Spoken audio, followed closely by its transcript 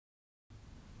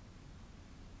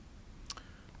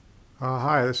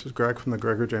Hi, this is Greg from the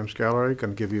Gregory James Gallery.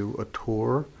 Going to give you a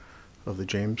tour of the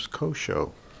James Coe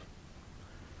Show.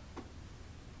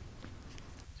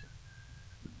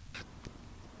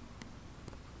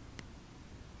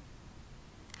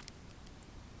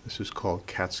 This is called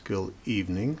Catskill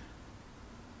Evening,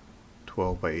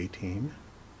 12 by 18.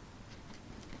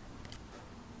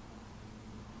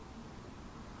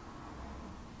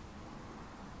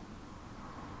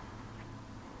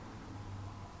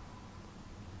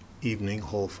 Evening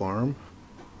Whole Farm,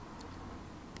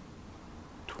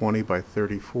 20 by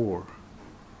 34.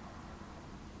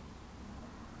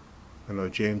 I know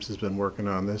James has been working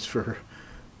on this for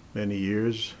many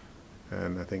years,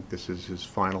 and I think this is his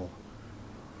final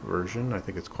version. I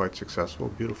think it's quite successful.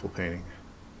 Beautiful painting.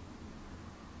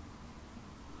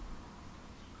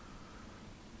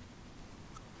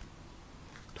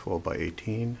 "12 by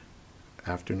 18,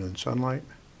 afternoon sunlight.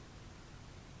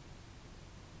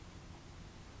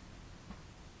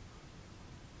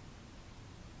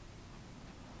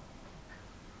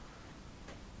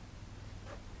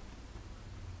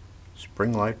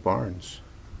 Springlight Barns.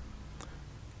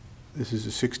 This is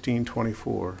a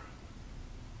 1624.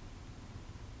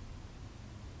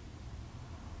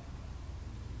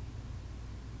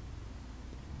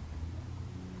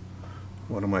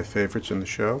 One of my favorites in the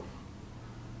show,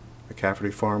 the Cafferty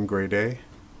Farm Grade A.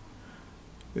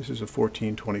 This is a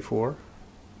 1424.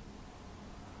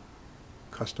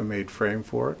 Custom made frame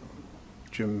for it.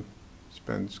 Jim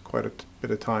spends quite a bit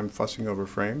of time fussing over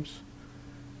frames.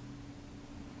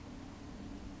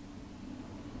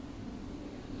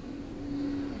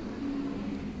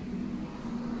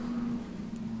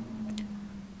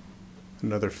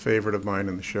 Another favorite of mine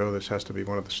in the show. This has to be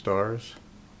one of the stars.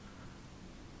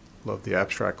 Love the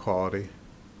abstract quality.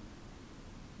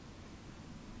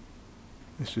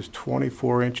 This is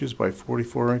 24 inches by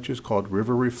 44 inches, called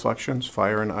River Reflections,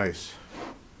 Fire and Ice.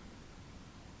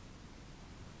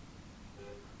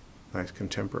 Nice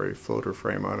contemporary floater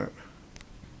frame on it.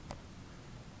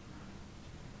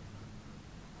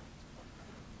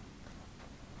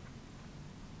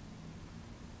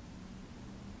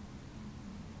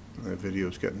 The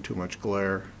video's getting too much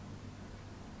glare.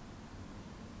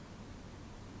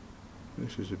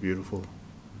 This is a beautiful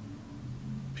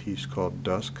piece called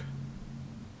Dusk.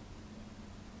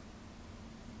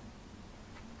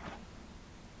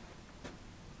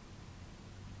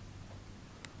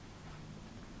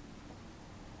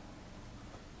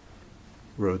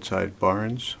 Roadside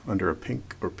barns under a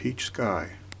pink or peach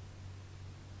sky.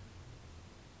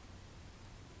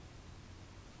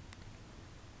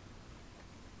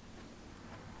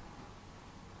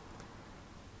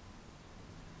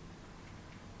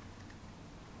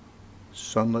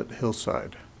 Sunlit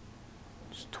hillside.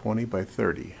 It's 20 by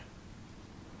 30.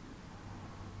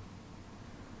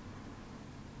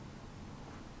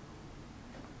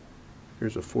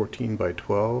 Here's a 14 by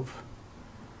 12.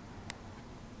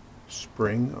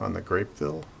 Spring on the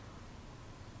Grapeville.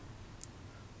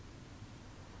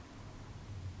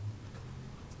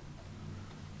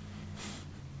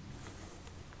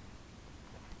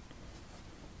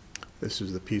 This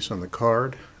is the piece on the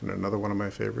card, and another one of my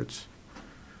favorites.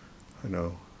 I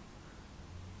know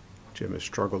Jim has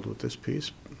struggled with this piece,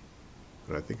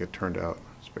 but I think it turned out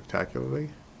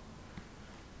spectacularly.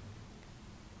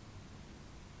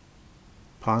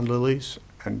 Pond lilies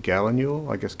and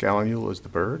gallinule. I guess gallinule is the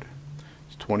bird.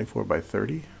 It's 24 by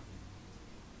 30.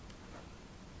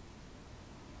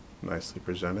 Nicely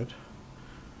presented.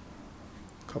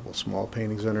 A couple small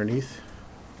paintings underneath.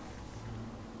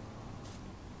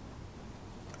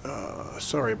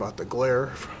 Sorry about the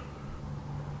glare.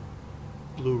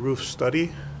 Blue Roof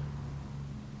Study.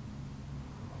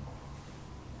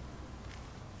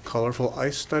 Colorful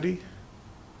Ice Study.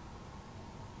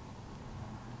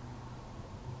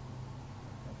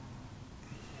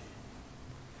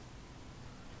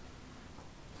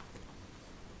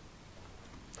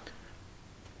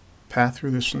 Path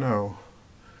Through the Snow.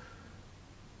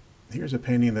 Here's a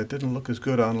painting that didn't look as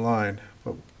good online,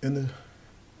 but in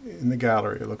the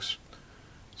gallery it looks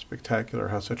spectacular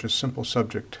how such a simple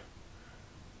subject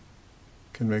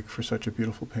can make for such a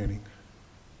beautiful painting.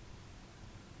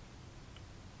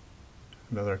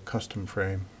 Another custom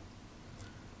frame.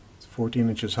 It's 14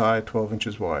 inches high, 12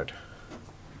 inches wide.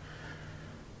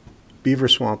 Beaver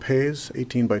Swamp Haze,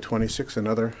 18 by 26,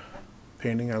 another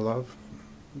painting I love.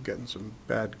 I'm getting some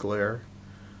bad glare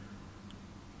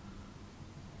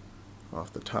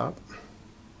off the top,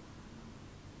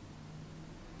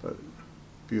 but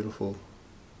beautiful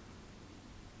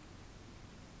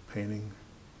painting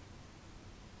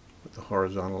with the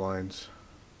horizontal lines.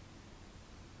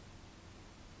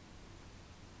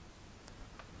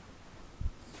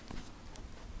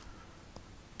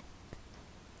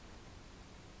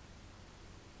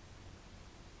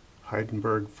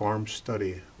 Heidenberg Farm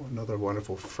Study. Another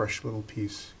wonderful, fresh little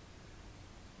piece.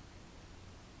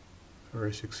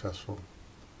 Very successful.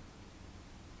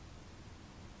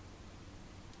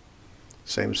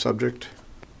 Same subject,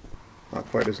 not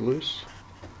quite as loose.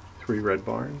 3 red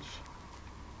barns.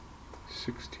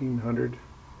 1600.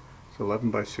 It's 11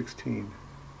 by 16.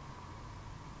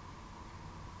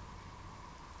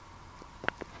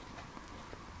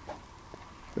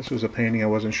 This was a painting I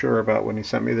wasn't sure about when he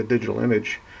sent me the digital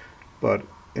image, but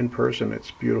in person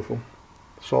it's beautiful.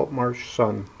 Salt Marsh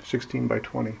Sun, 16 by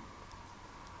 20.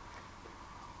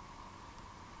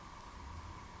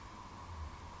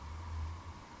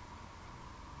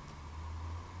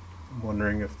 I'm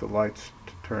wondering if the lights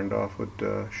turned off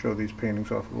would show these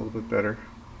paintings off a little bit better.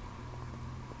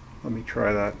 Let me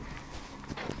try that.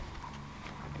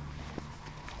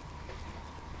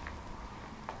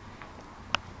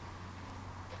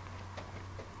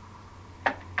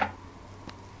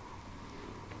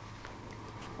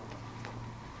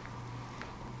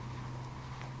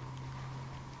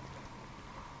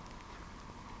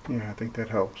 Yeah, I think that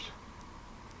helps.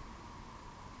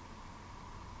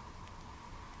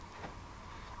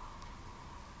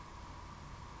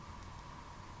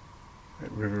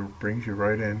 That river brings you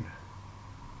right in.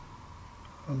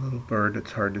 A little bird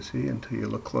that's hard to see until you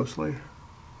look closely.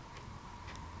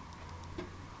 I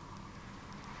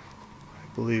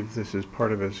believe this is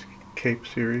part of his Cape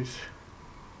series.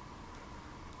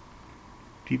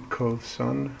 Deep Cove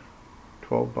Sun,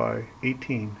 12 by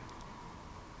 18.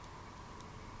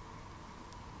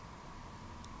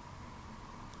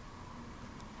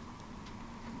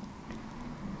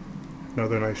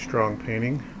 Another nice strong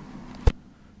painting.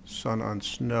 Sun on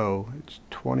Snow. It's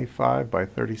 25 by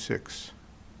 36.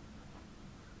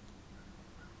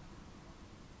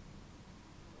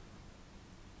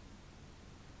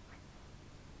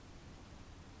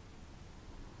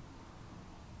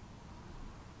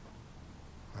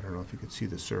 I don't know if you could see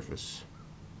the surface.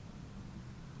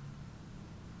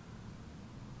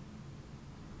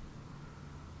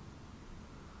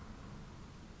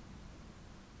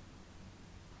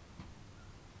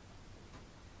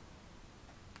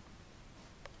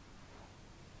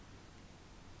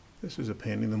 This is a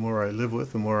painting the more I live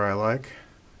with, the more I like.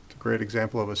 It's a great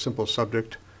example of a simple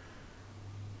subject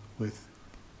with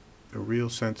a real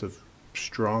sense of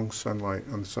strong sunlight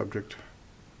on the subject.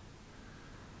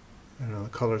 I know the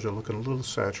colors are looking a little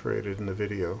saturated in the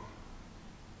video.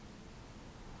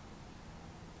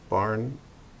 Barn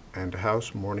and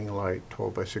House Morning Light,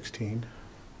 12 by 16.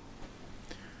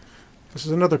 This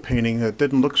is another painting that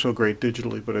didn't look so great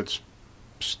digitally, but it's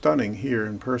stunning here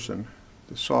in person.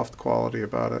 The soft quality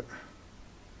about it.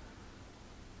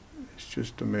 It's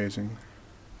just amazing.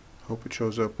 Hope it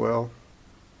shows up well.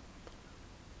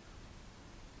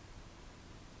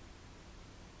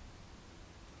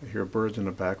 I hear birds in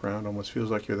the background, almost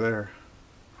feels like you're there.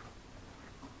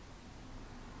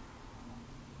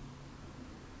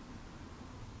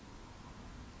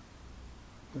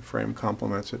 The frame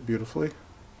complements it beautifully.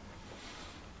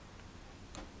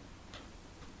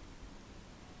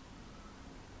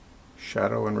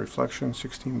 Shadow and reflection,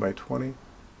 16 by 20.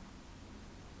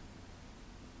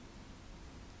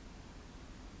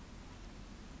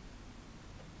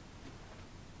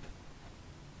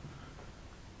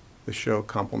 The show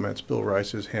complements Bill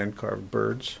Rice's hand-carved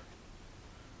birds.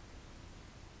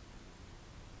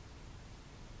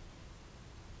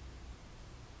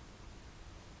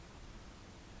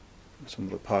 Some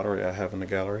of the pottery I have in the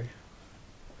gallery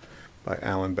by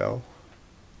Alan Bell.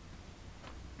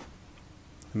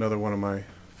 Another one of my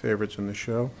favorites in the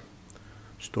show,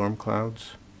 Storm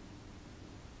Clouds,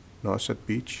 Nauset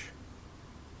Beach.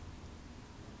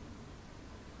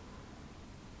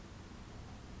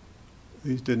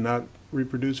 These did not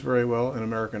reproduce very well in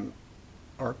American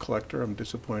Art Collector. I'm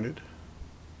disappointed.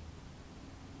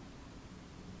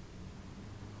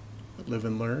 But Live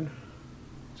and Learn.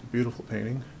 It's a beautiful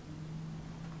painting.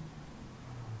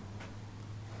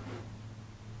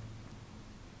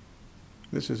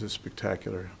 This is a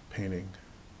spectacular painting.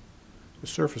 The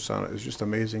surface on it is just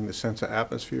amazing. The sense of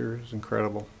atmosphere is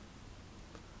incredible.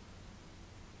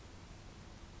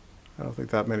 I don't think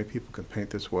that many people can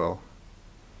paint this well.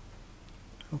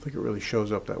 I don't think it really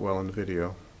shows up that well in the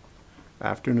video.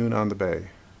 Afternoon on the Bay.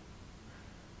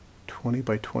 20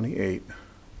 by 28.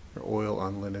 Or oil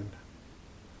on linen.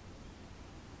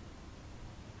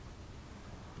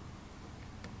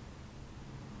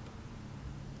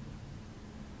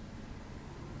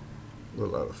 A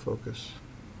little out of focus.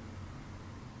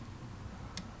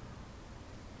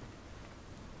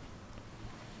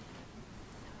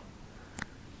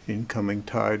 Incoming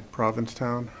Tide,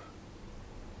 Provincetown.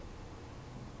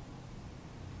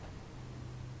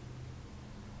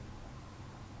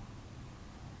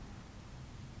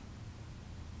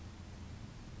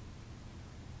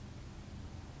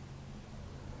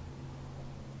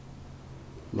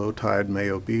 Low tide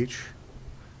Mayo Beach.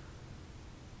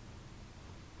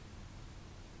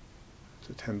 It's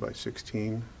a 10 by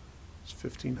 16. It's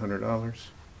 $1,500.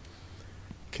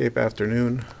 Cape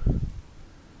Afternoon.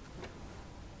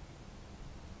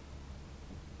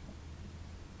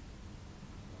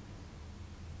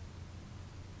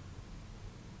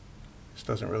 This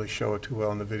doesn't really show it too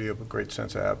well in the video, but great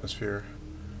sense of atmosphere.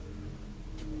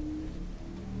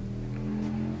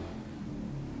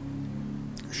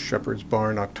 Shepherd's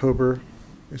Barn, October.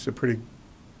 It's a pretty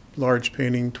large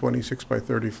painting, 26 by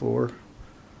 34.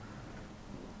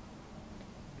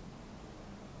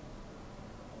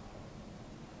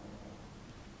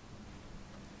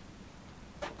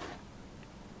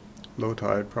 Low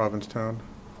Tide, Provincetown.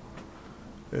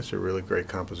 It's a really great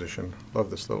composition.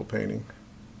 Love this little painting.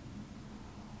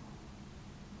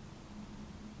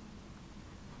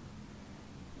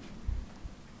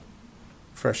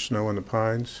 Fresh Snow in the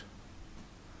Pines.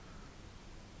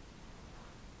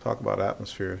 Talk about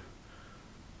atmosphere.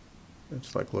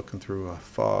 It's like looking through a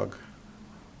fog,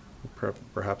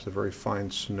 perhaps a very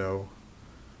fine snow.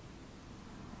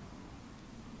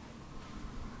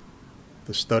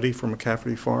 The Study from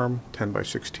McCafferty Farm, 10 by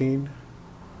 16.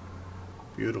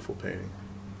 Beautiful painting.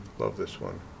 Love this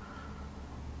one.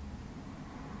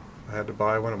 If I had to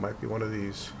buy one, it might be one of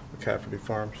these McCafferty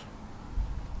Farms.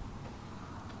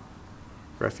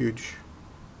 Refuge,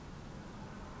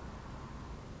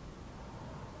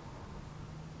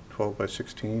 12 by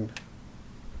 16.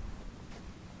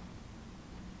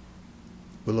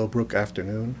 Willowbrook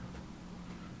Afternoon.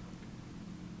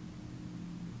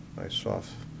 Nice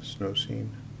soft snow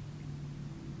scene.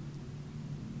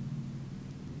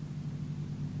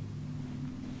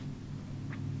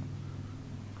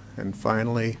 And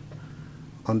finally,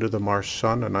 Under the Marsh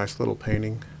Sun, a nice little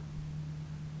painting.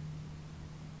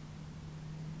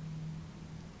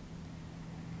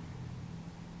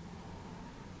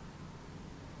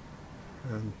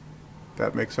 And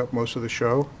that makes up most of the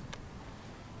show.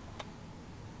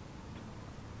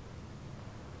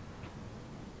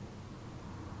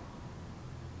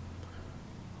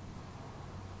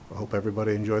 I hope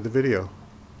everybody enjoyed the video.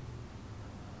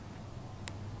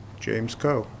 James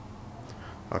Coe,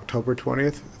 October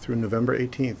 20th through November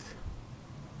 18th.